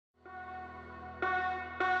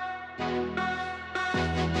Hi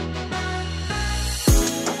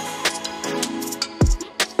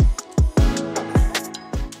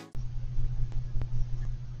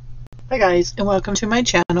guys, and welcome to my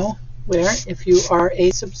channel, where if you are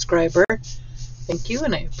a subscriber, thank you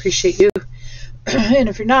and I appreciate you. And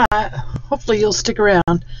if you're not, hopefully you'll stick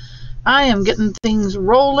around. I am getting things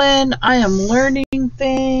rolling. I am learning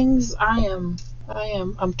things. I'm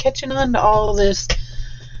catching on to all this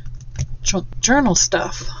journal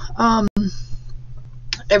stuff.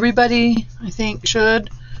 Everybody, I think, should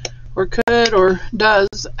or could or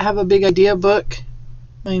does have a big idea book.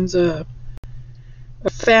 Mine's a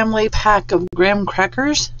family pack of graham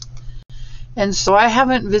crackers, and so I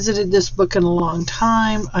haven't visited this book in a long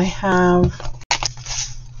time. I have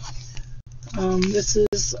this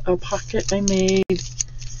is a pocket I made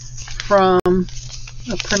from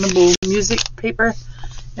a printable music paper,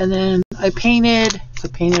 and then I painted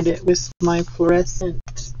it with my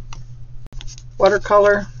fluorescent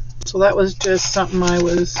watercolor, so that was just something I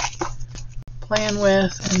was playing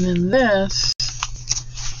with. And then this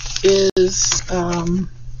is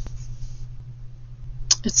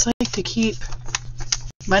it's like to keep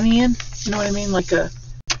money in, you know what I mean, like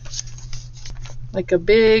a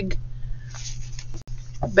big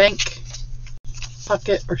bank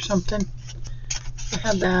pocket or something. I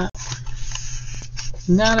have that.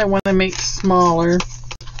 Now I want to make smaller.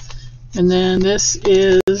 And then this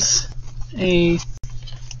is a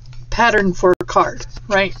pattern for a card,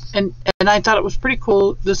 right? And I thought it was pretty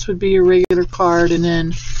cool. This would be a regular card, and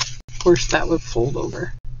then of course that would fold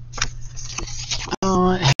over.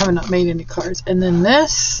 I have not made any cards. And then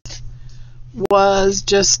this was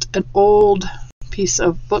just an old piece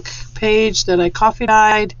of book page that I coffee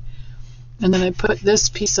dyed, and then I put this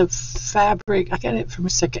piece of fabric, I got it from a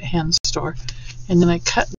secondhand store, and then I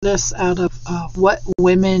cut this out of What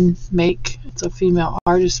Women Make. It's a female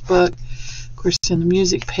artist book, of course, in the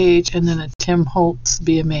music page, and then a Tim Holtz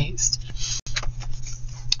Be Amazed.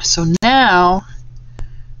 So now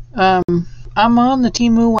I'm on the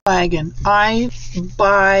Temu wagon. I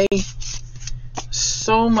buy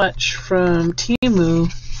so much from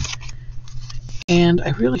Temu, and I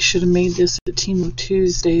really should have made this a Temu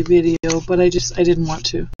Tuesday video, but I didn't want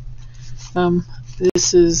to.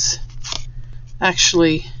 This is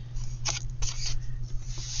actually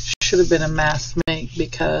should have been a mass make,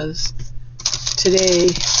 because today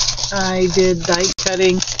I did die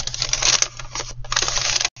cutting.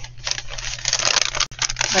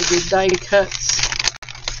 I did die cuts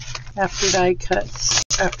after die cuts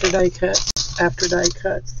after die cuts after die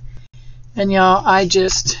cuts, and y'all, I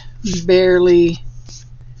just barely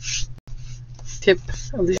tip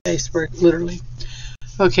of the iceberg, literally.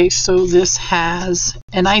 Okay, so this has,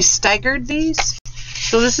 and I staggered these.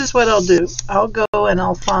 So this is what I'll do. I'll go and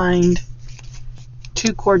I'll find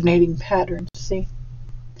two coordinating patterns, see?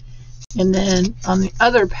 And then on the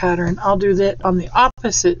other pattern, I'll do that on the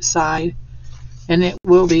opposite side, and it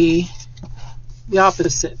will be the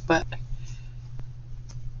opposite, but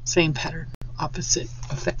same pattern, opposite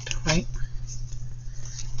effect, right?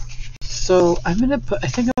 So I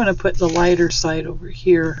think I'm gonna put the lighter side over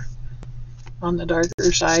here on the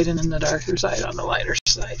darker side, and then the darker side on the lighter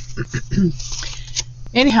side.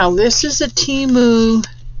 Anyhow, this is a Temu.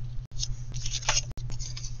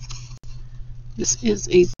 This is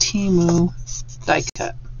a Temu die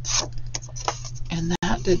cut, and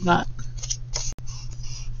that did not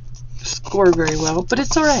score very well, but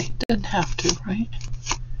it's alright, didn't have to, right?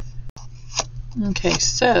 Okay,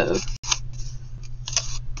 so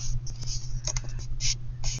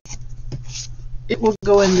it will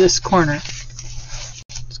go in this corner.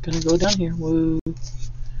 It's going to go down here. Whoa,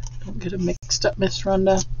 don't get it mixed up, Miss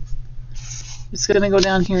Rhonda. It's going to go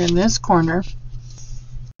down here in this corner,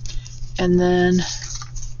 and then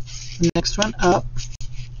the next one up,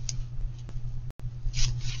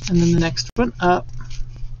 and then the next one up,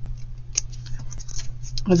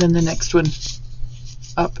 and then the next one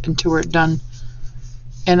up until we're done.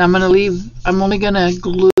 And I'm only going to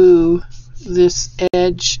glue this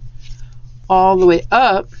edge all the way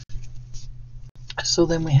up, so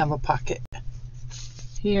then we have a pocket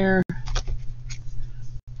here, a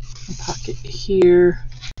pocket here,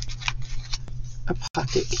 a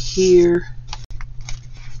pocket here,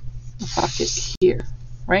 a pocket here,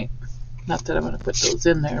 right? Not that I'm going to put those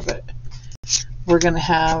in there, but we're going to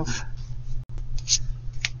have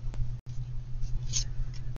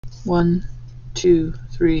 1, 2,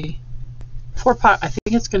 3, 4 pockets. I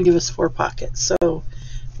think it's going to give us 4 pockets. So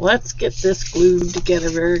let's get this glued together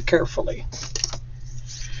very carefully.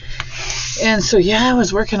 And so yeah, I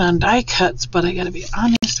was working on die cuts, but I got to be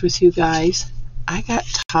honest with you guys. I got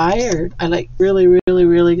tired. I like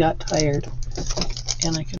really got tired.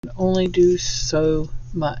 And I can only do so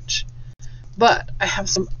much. But I have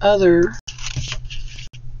some other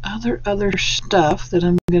stuff that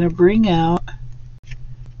I'm going to bring out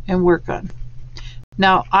and work on.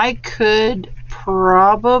 Now I could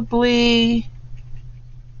probably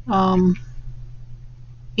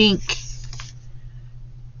ink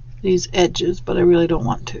these edges, but I really don't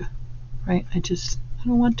want to, right? I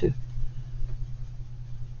don't want to.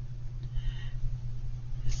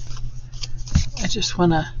 I just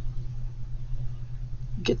want to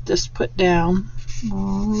get this put down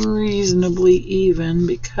reasonably even,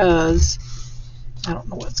 because I don't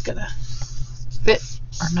know what's gonna fit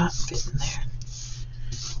or not fit in there.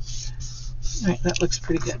 All right, that looks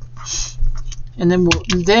pretty good. And then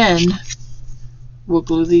we'll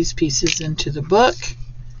glue these pieces into the book,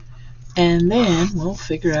 and then we'll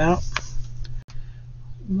figure out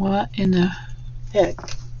what in the heck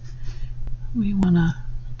we want to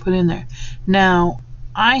put in there. Now,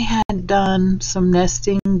 I had done some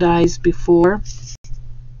nesting dies before,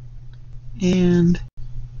 and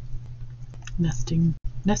nesting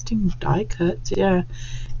die cuts, yeah,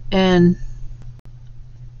 and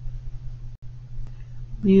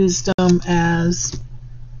used them as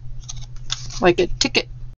like a ticket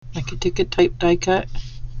type die cut.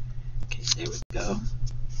 Okay, there we go.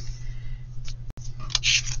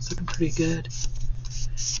 It's looking pretty good.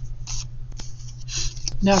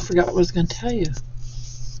 Now I forgot what I was going to tell you.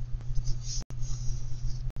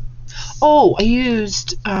 Oh, I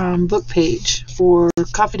used book page or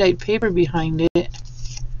coffee dyed paper behind it,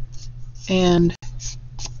 and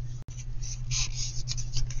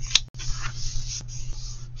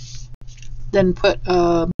then put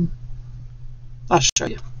I'll show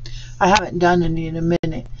you. I haven't done any in a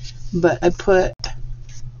minute, but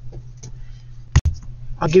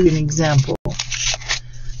I'll give you an example.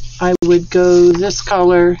 I would go this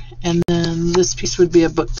color, and then this piece would be a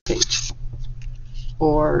book page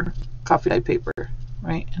or coffee dyed paper,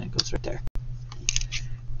 right? And it goes right there.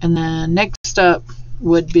 And then next up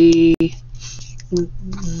would be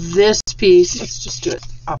this piece. Let's just do it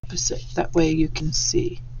opposite. That way you can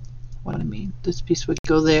see what I mean. This piece would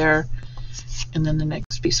go there, and then the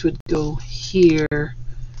next piece would go here,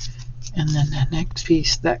 and then the next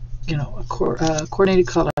piece, that, you know, a coordinated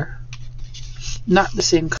color, not the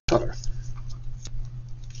same color.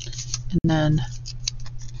 And then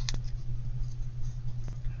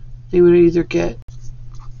they would either get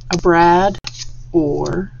a brad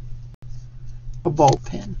or a ball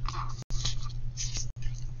pen.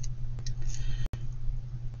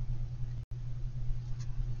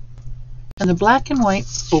 And the black and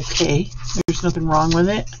white's okay. There's nothing wrong with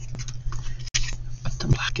it. But the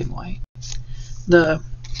black and white.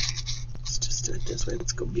 Let's just do it this way.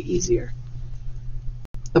 It's going to be easier.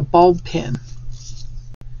 The bulb pen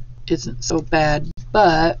isn't so bad,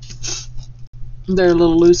 but they're a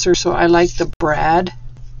little looser, so I like the brad.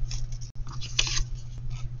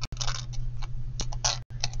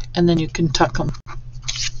 And then you can tuck them.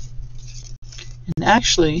 And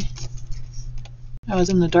actually, I was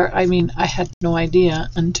in the dark. I mean, I had no idea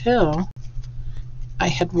until I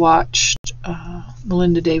had watched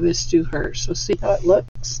Melinda Davis do hers. So see how it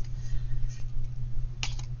looks?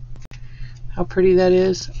 How pretty that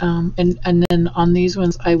is. And then on these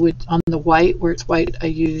ones, I would, on the white, where it's white, I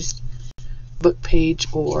used book page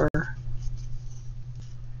or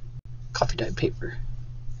coffee dyed paper.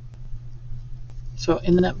 So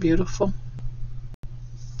isn't that beautiful?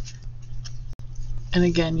 And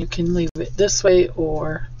again, you can leave it this way,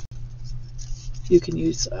 or you can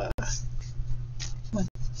use a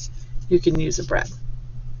brad.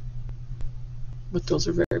 But those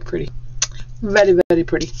are very pretty. Very, very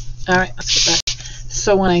pretty. Alright, let's get back.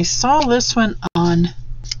 So when I saw this one on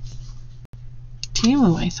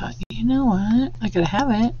Temu, I thought, you know what? I gotta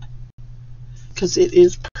have it. Because it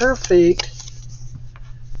is perfect.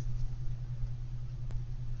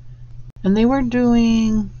 And they were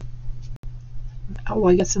doing, oh,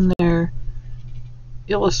 I guess in their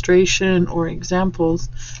illustration or examples,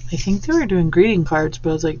 I think they were doing greeting cards,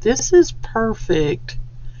 but I was like, this is perfect.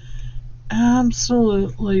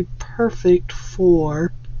 Absolutely perfect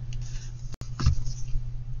for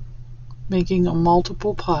making a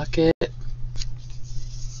multiple pocket.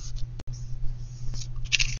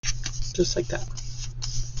 Just like that.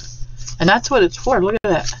 And that's what it's for. Look at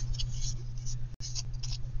that.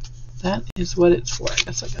 That is what it's for. I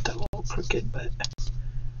guess I got that a little crooked, but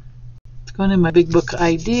it's going in my big book of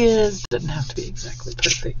ideas. Doesn't have to be exactly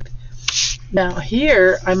perfect. Now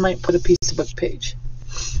here, I might put a piece of book page.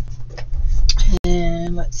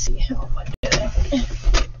 And let's see how am I doing.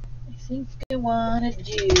 I think I want to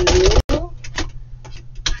do,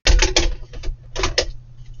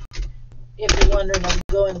 if you're wondering, I'm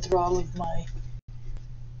going through all of my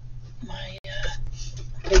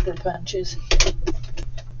paper punches.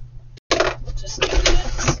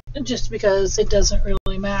 Just because it doesn't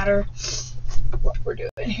really matter what we're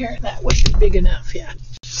doing here. That would be big enough, yeah.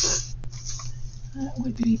 That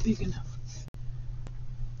would be big enough.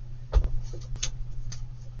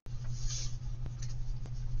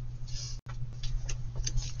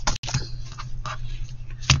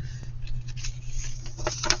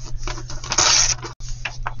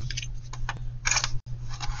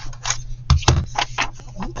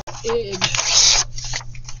 Edge.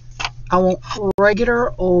 I want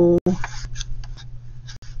regular old.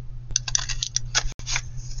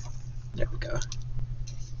 There we go.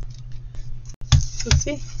 So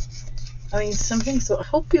see, I mean something. So I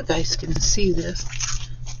hope you guys can see this.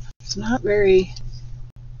 It's not very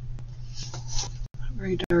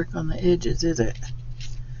dark on the edges, is it?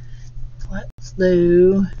 Let's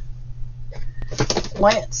do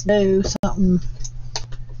something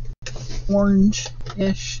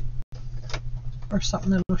orange-ish. Or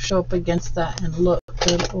something that'll show up against that and look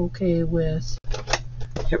good. Okay with.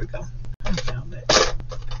 Here we go. I found it.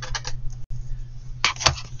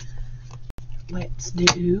 Let's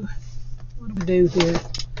do. What do we do here?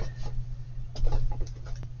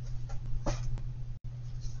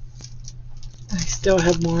 I still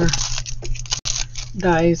have more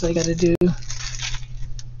dies I gotta do.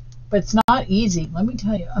 But it's not easy, let me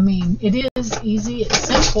tell you. I mean, it is easy, it's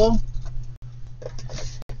simple.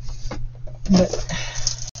 But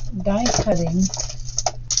die cutting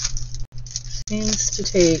seems to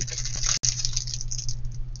take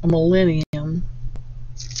a millennium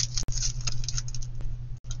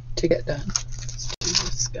to get done. Let's do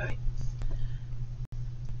this guy.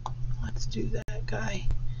 Let's do that guy.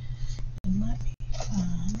 And let me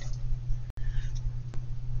find.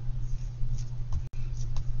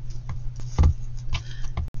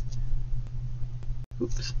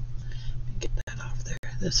 Oops. Get that off there.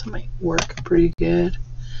 This might work pretty good.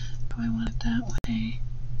 Do I want it that way?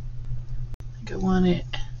 I think I want it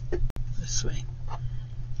this way.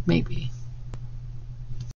 Maybe.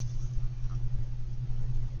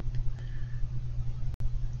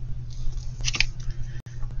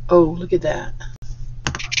 Oh, look at that.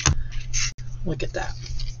 Look at that.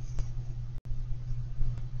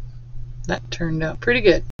 That turned out pretty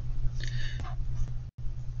good.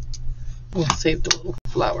 We'll save the little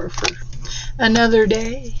flower for another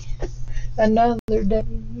day. Another day,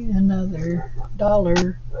 another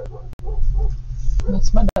dollar.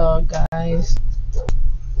 That's my dog, guys.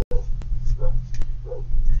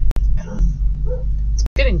 It's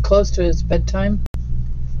getting close to his bedtime.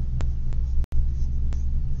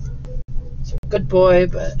 He's a good boy,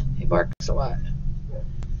 but he barks a lot.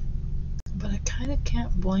 But I kind of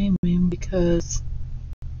can't blame him because.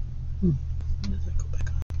 Where does it go back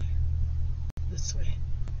on there? This way.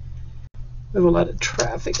 We have a lot of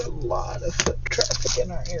traffic, a lot of foot traffic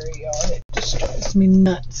in our area, and it just drives me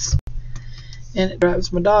nuts. And it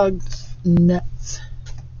drives my dog nuts.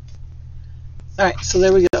 Alright, so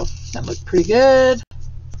there we go. That looked pretty good.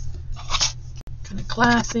 Kind of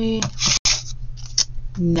classy.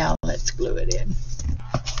 Now let's glue it in.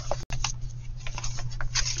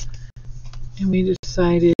 And we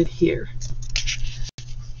decided here.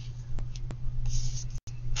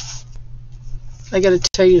 I got to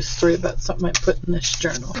tell you a story about something I put in this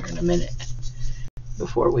journal here in a minute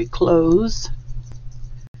before we close.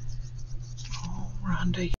 Oh,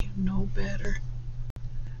 Rhonda, you know better.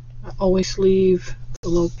 I always leave the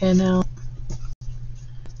little pen out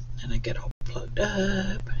and I get all plugged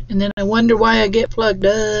up. And then I wonder why I get plugged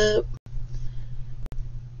up.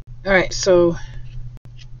 Alright, so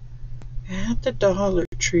at the Dollar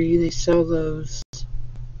Tree they sell those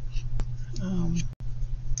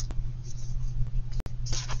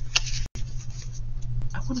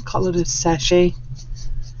I want to call it a sachet.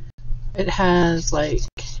 It has like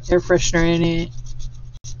air freshener in it,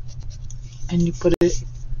 and you put it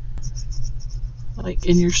like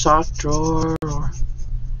in your sock drawer, or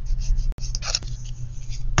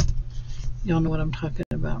y'all know what I'm talking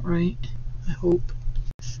about, right? I hope.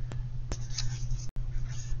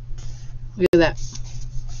 Look at that.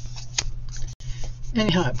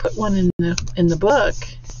 Anyhow, I put one in the book.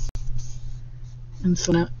 And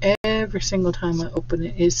so now every single time I open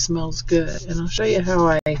it, it smells good. And I'll show you how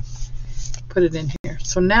I put it in here.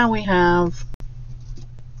 So now we have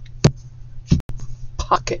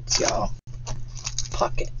pockets, y'all.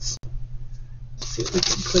 Pockets. Let's see what we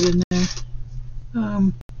can put in there.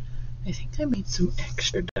 I think I made some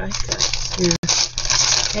extra die cuts here.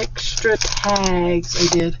 extra tags I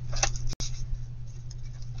did.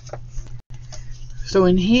 So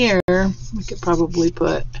in here, we could probably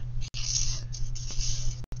put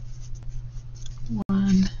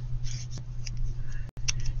 1,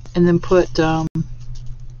 and then put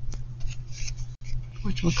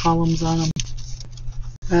whatchamacallums on them.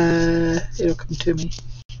 It'll come to me.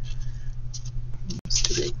 It's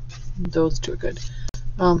too big. Those two are good.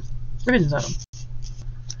 Ribbons on them.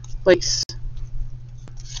 Lace.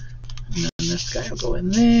 And then this guy will go in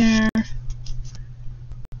there.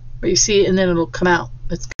 But you see, and then it'll come out.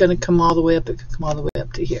 It's going to come all the way up. It could come all the way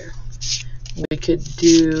up to here. We could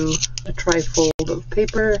do a trifold of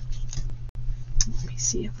paper. Let me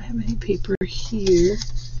see if I have any paper here.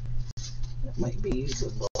 That might be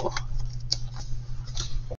usable.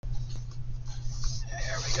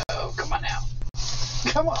 There we go. Come on out.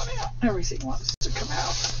 Come on out. Everything wants to come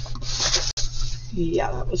out.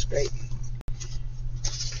 Yeah, that was great.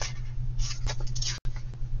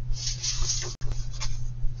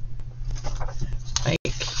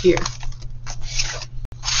 Like here.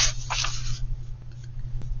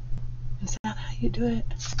 Is that how you do it?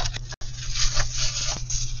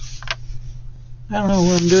 I don't know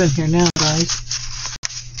what I'm doing here now, guys.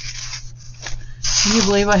 Can you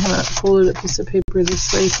believe I haven't folded a piece of paper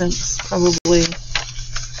this way since probably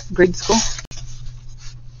grade school?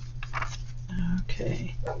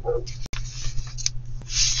 Okay.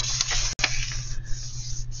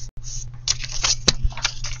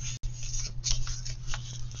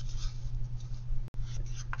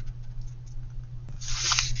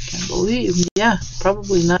 Can't believe, yeah,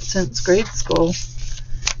 probably not since grade school.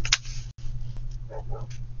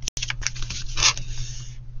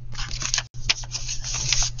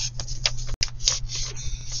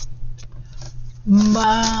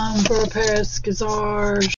 Mom for a pair of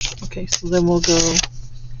scissors. Okay, so then we'll go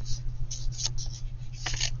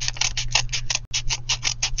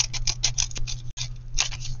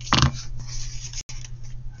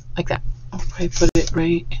like that. Okay, put it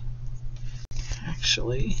right.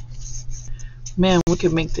 Actually, man, we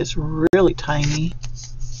could make this really tiny.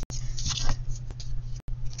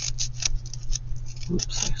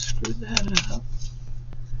 Oops, I screwed that up.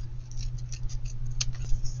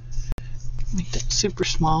 Make that super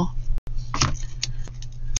small.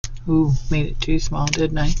 Ooh, made it too small,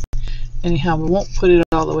 didn't I? Anyhow, we won't put it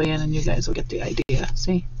all the way in and you guys will get the idea.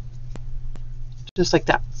 See? Just like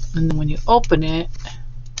that. And then when you open it,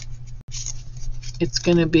 it's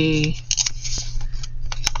going to be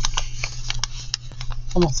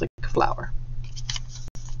almost like a flower.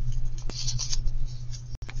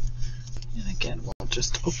 And again, we'll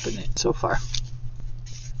just open it so far.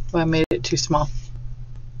 Well, I made it too small.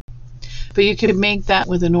 But you could make that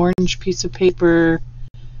with an orange piece of paper.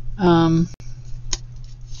 I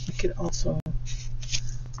could also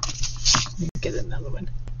get another one.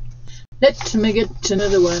 Let me get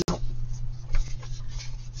another one.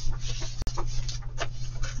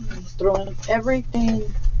 I'm throwing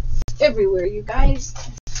everything everywhere, you guys.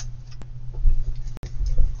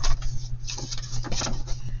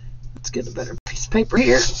 Let's get a better piece of paper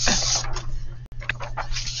here.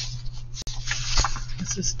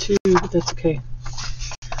 This is 2, but that's okay.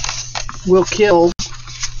 We'll kill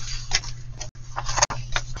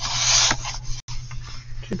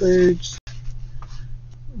 2 birds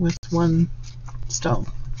with 1 stone.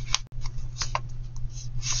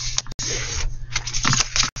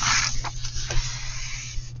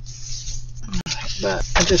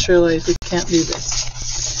 But I just realized we can't do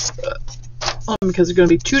this because they're going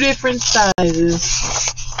to be 2 different sizes.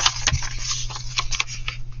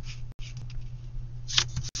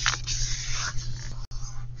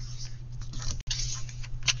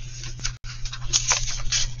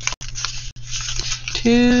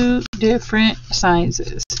 Two different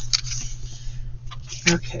sizes.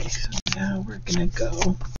 Okay, so now we're gonna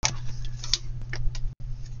go.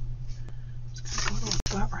 It's gonna go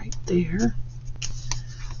about right there.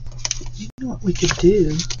 You know what we could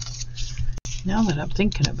do? Now that I'm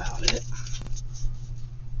thinking about it,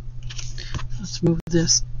 let's move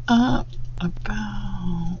this up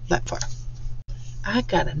about that far. I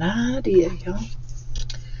got an idea, y'all.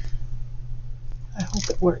 I hope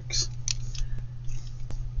it works.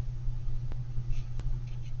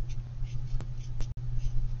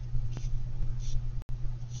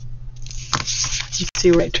 You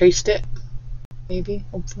see where I traced it? Maybe,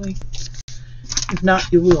 hopefully. If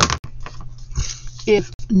not, you will.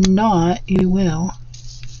 If not, you will.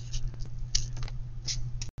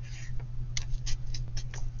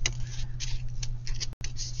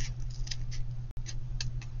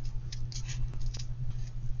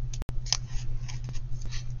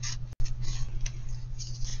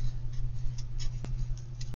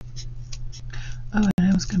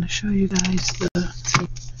 was going to show you guys the...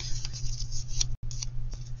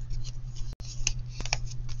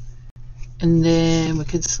 And then we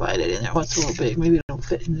could slide it in there. Oh, it's a little big. Maybe it'll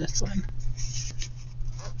fit in this one.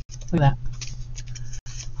 Look at that.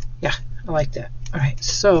 Yeah, I like that. Alright,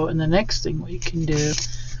 so, and the next thing we can do,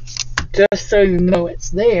 just so you know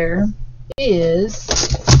it's there, is,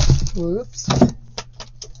 whoops,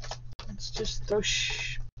 let's just throw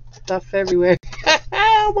stuff everywhere.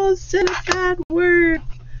 I almost said a bad word.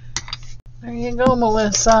 There you go,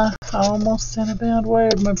 Melissa. I almost said a bad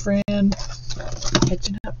word, my friend.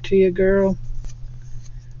 Catching up to you, girl.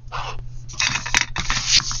 Put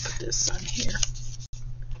this on here.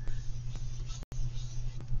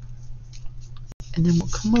 And then we'll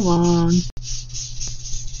come along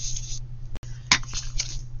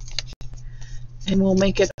and we'll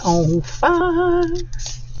make it on fun.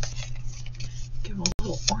 Give it a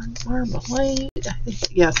little orange marmalade. I think,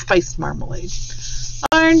 yeah, spice marmalade.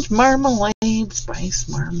 Orange marmalade, spice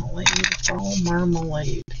marmalade. It's all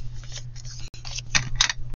marmalade.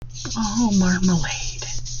 Oh, marmalade.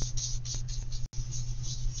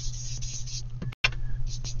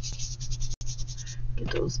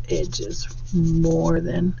 Get those edges more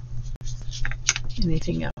than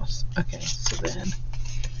anything else. Okay, so then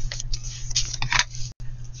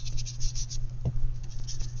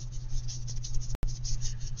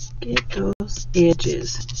get those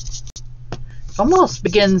edges. Almost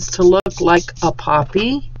begins to look like a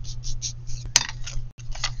poppy.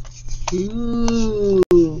 Ooh.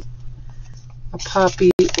 A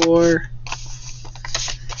poppy, or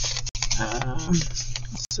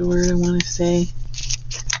what's the word I want to say?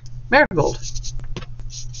 Marigold.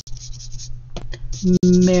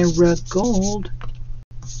 Marigold.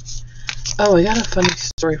 Oh, I got a funny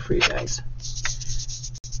story for you guys.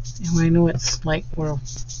 And I know it's like we're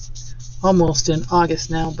almost in August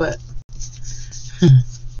now, but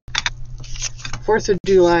 4th of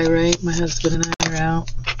July, right? My husband and I are out.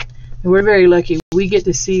 And we're very lucky. We get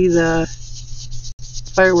to see the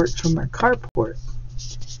fireworks from our carport.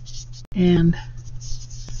 And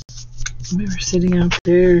we were sitting out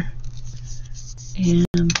there, and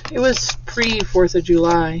it was pre-4th of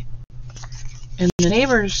July. And the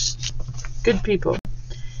neighbors, good people,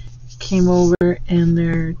 came over, and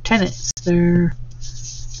their tenants,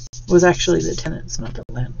 was actually the tenants, not the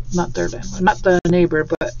land, not their landlord, not the neighbor,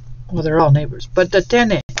 but, well, they're all neighbors, but the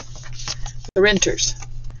tenant, the renters,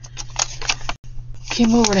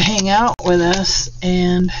 came over to hang out with us.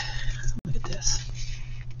 And look at this.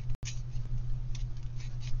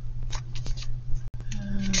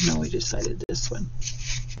 No, we decided this one.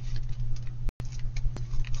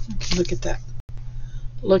 Okay, look at that.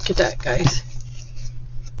 Look at that, guys.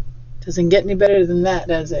 Doesn't get any better than that,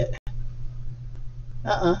 does it?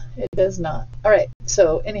 It does not. Alright,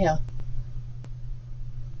 so anyhow,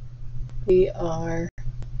 we are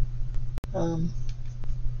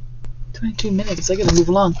 22 minutes. I gotta move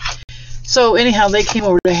along. So anyhow, they came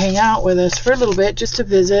over to hang out with us for a little bit, just to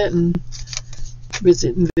visit and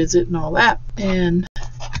all that. And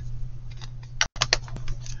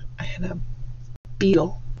I had a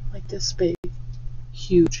beetle like this big,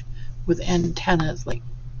 huge, with antennas like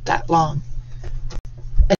that long,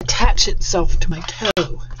 attach itself to my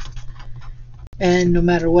toe, and no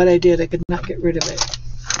matter what I did, I could not get rid of it.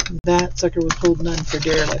 That sucker was holding on for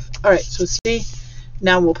dear life. Alright, so see,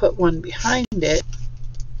 now we'll put one behind it,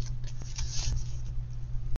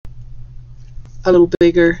 a little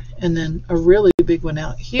bigger, and then a really big one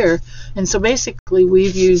out here. And so basically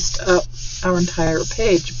we've used up our entire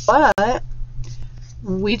page, but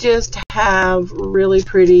we just have really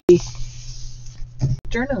pretty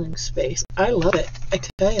journaling space. I love it. I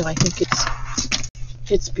tell you, I think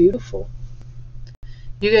it's beautiful.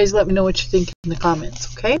 You guys let me know what you think in the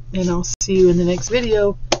comments, okay? And I'll see you in the next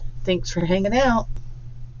video. Thanks for hanging out.